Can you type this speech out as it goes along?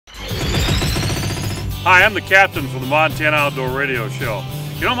Hi, I'm the captain for the Montana Outdoor Radio Show.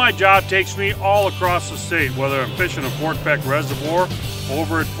 You know, my job takes me all across the state, whether I'm fishing at Fort Peck Reservoir,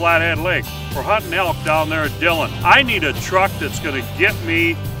 over at Flathead Lake, or hunting elk down there at Dillon. I need a truck that's going to get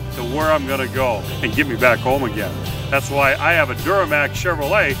me to where I'm going to go and get me back home again. That's why I have a Duramax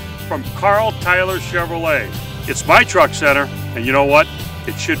Chevrolet from Karl Tyler Chevrolet. It's my truck center, and you know what?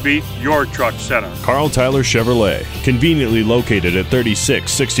 It should be your truck center. Karl Tyler Chevrolet, conveniently located at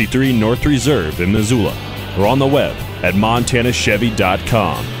 3663 North Reserve in Missoula, or on the web at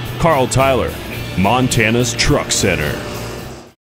montanachevy.com. Karl Tyler, Montana's Truck Center.